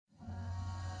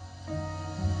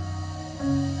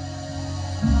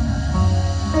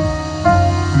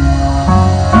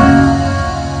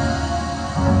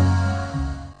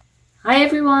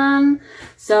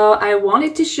So I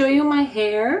wanted to show you my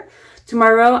hair.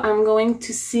 Tomorrow I'm going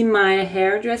to see my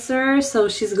hairdresser, so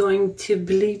she's going to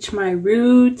bleach my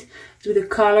root, do the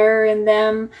color in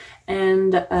them,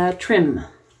 and trim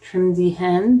the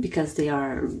end because they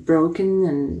are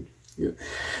broken. And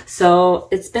so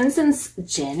it's been since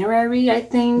January, I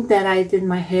think, that I did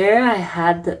my hair.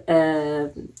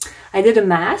 I did a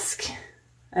mask,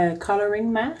 a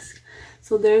coloring mask.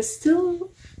 So there's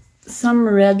still some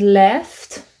red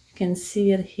left. You can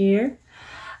see it here.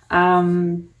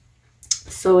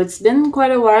 So it's been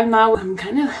quite a while now. I'm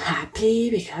kind of happy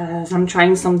because I'm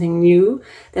trying something new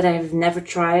that I've never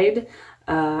tried.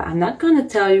 I'm not gonna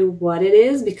tell you what it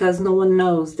is because no one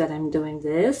knows that I'm doing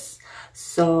this.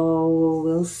 So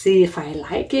we'll see if I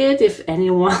like it, if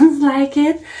anyone like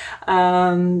it.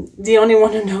 The only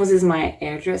one who knows is my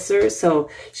hairdresser, so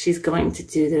she's going to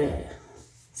do the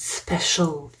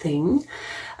special thing.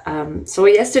 So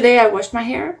yesterday I washed my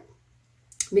hair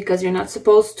because you're not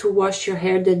supposed to wash your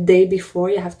hair the day before.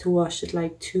 You have to wash it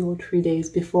like 2 or 3 days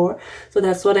before. So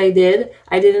that's what I did.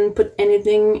 I didn't put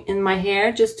anything in my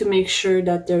hair just to make sure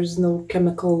that there's no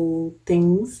chemical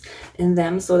things in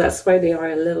them. So that's why they are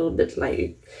a little bit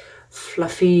like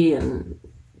fluffy and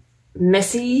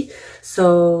messy.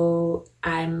 So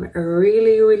I'm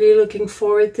really looking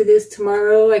forward to this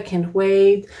tomorrow. I can't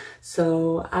wait.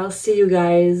 So I'll see you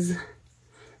guys.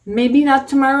 Maybe not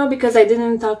tomorrow because I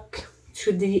didn't talk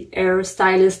to the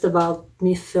hairstylist about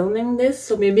me filming this,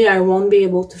 so maybe I won't be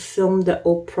able to film the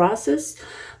whole process,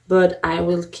 but I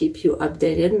will keep you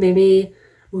updated. Maybe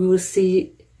we will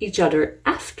see each other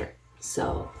after.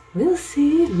 So we'll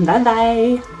see. Bye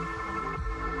bye.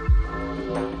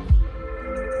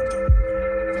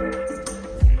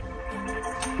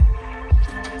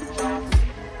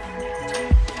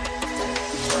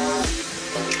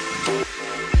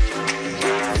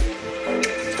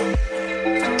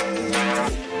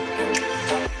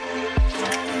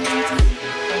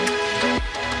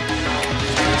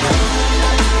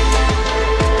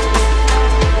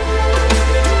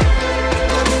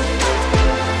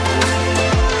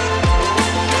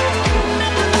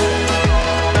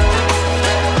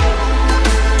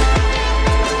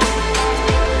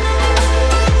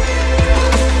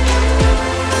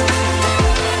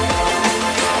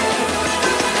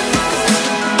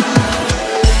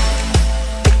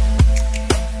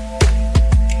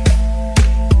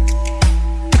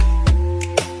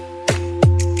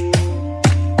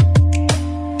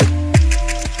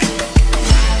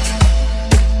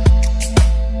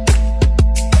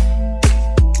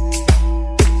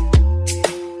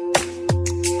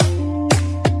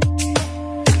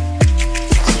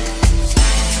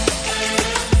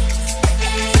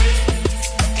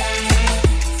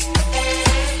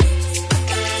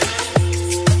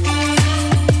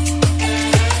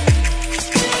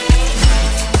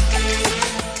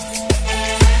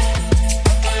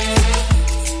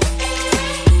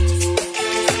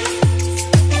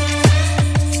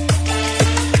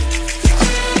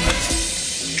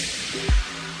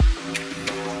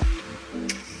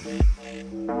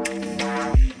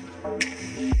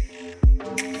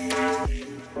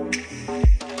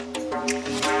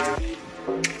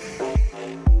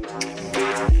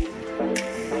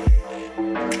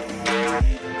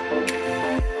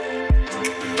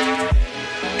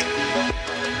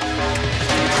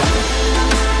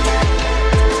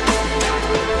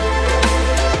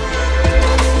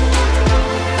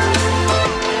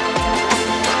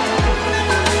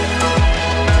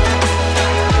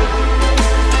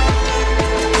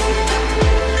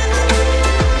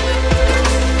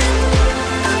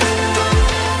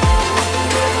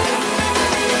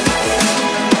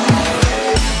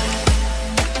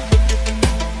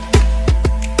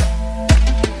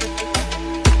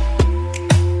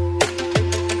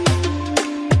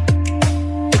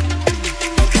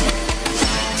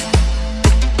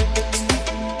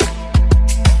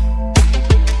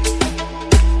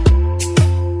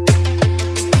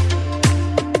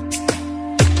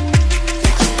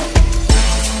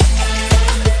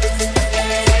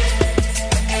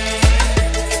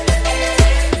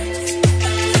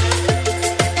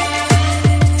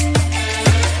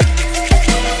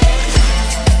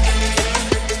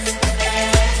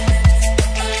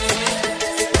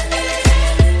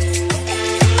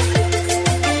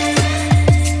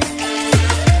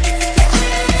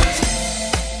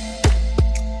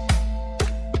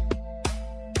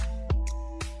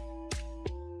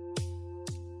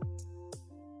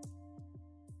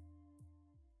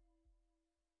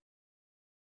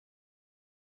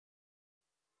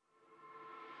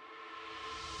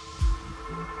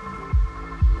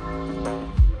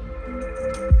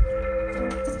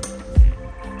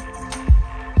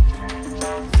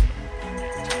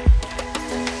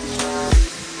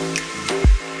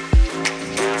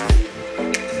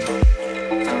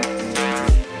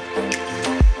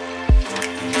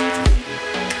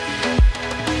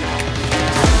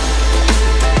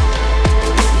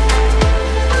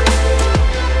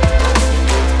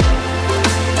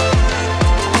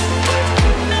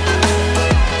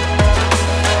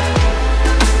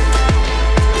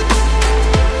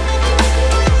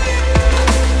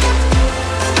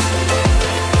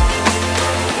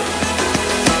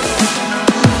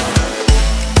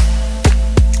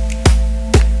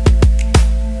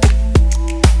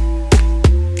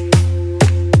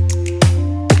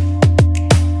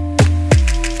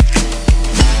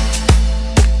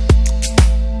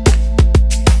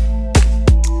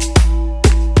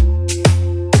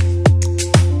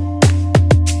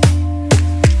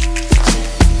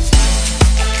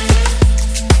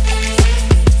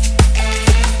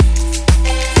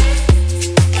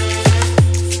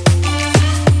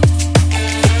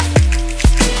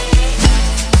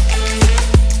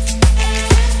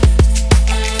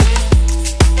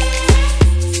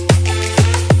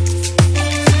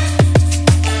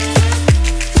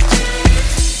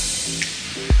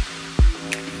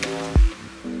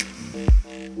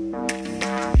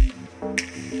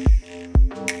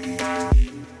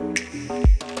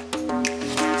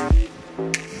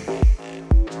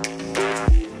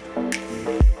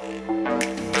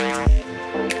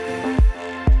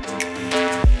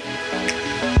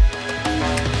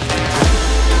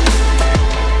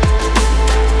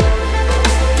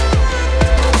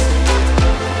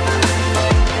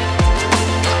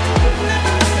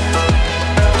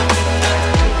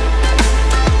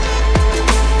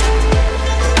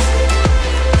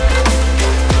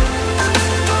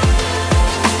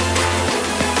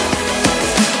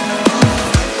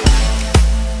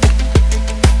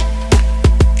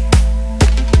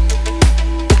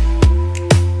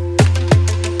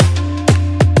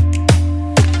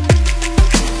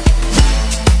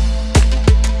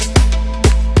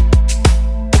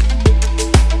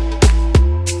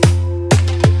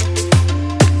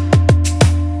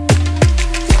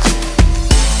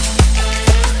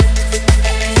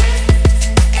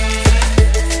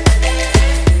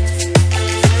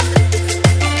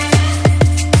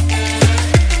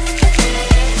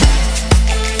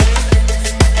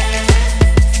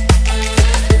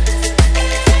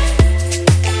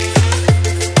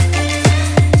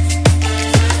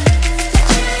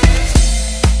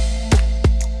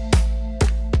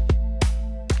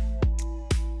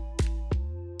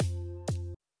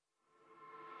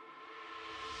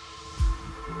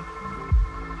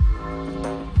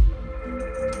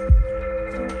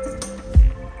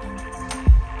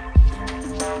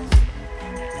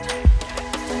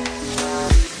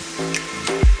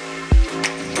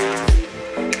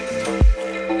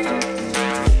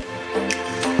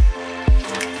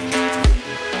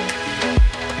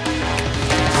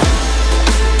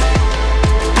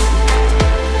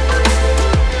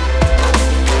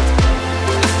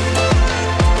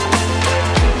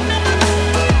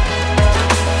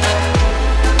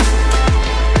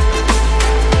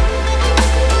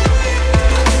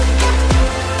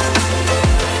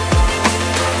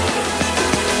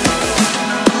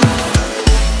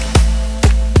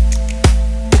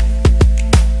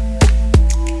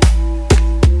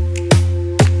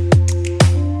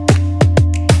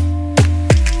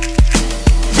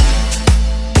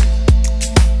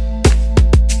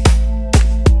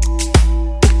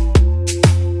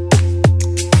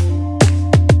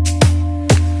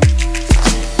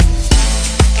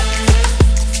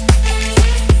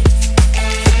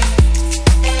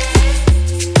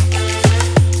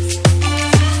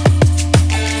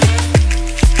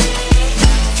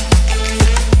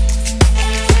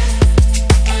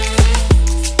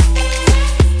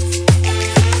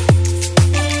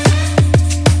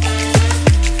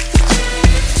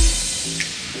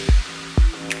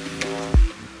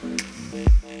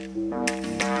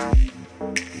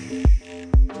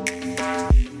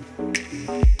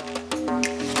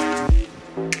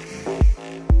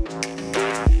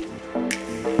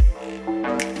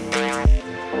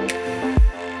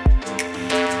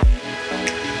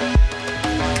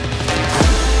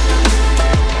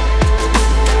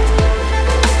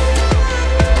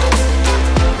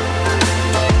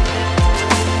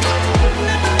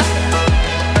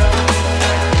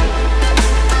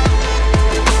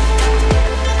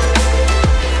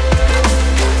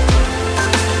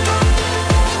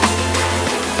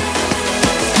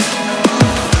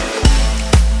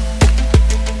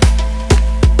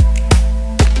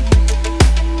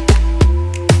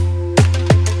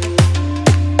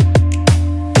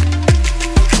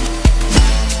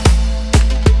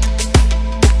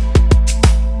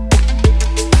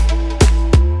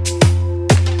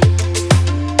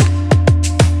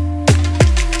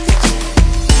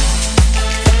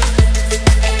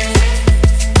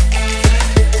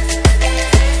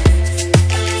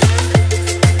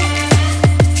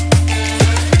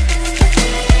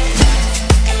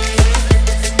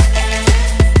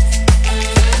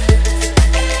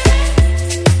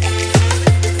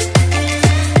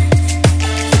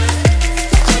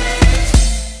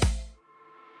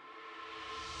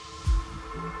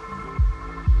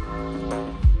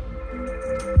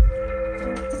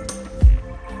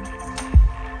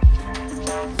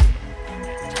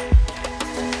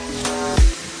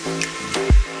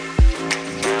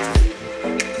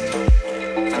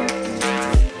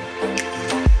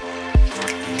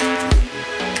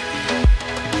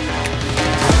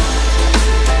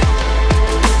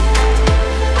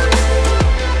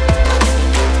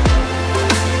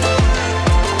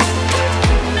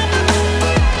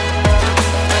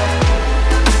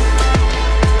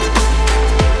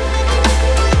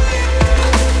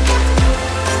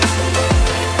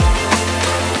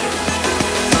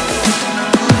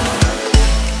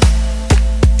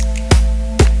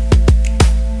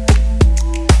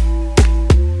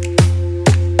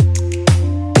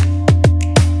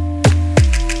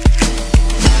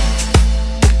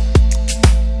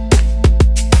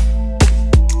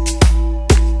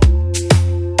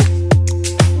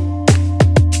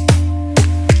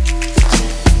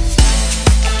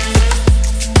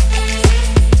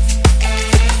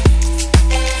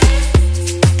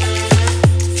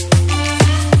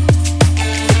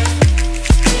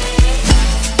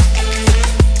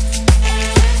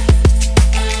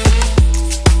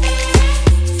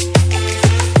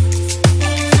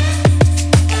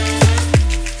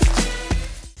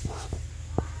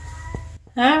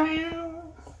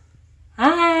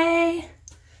 Hi!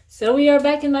 So we are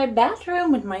back in my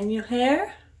bathroom with my new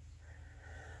hair.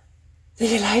 Do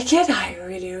you like it? I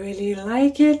really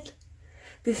like it.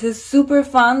 This is super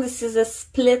fun. This is a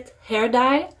split hair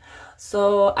dye.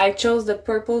 So I chose the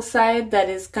purple side that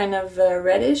is kind of a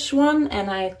reddish one,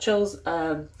 and I chose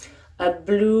a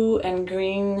blue and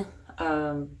green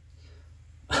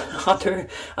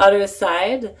other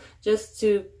side, just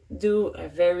to do a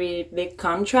very big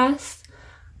contrast.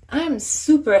 I'm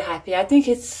super happy. I think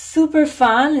it's super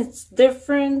fun. It's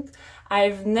different.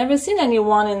 I've never seen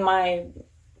anyone in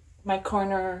my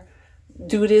corner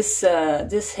do this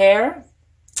this hair.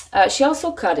 She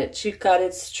also cut it. She cut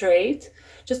it straight,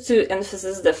 just to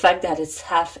emphasize the fact that it's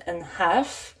half and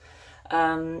half.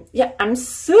 yeah, I'm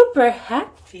super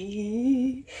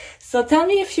happy. So tell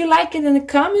me if you like it in the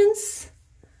comments,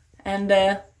 and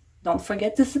don't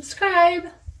forget to subscribe.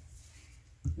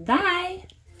 Bye.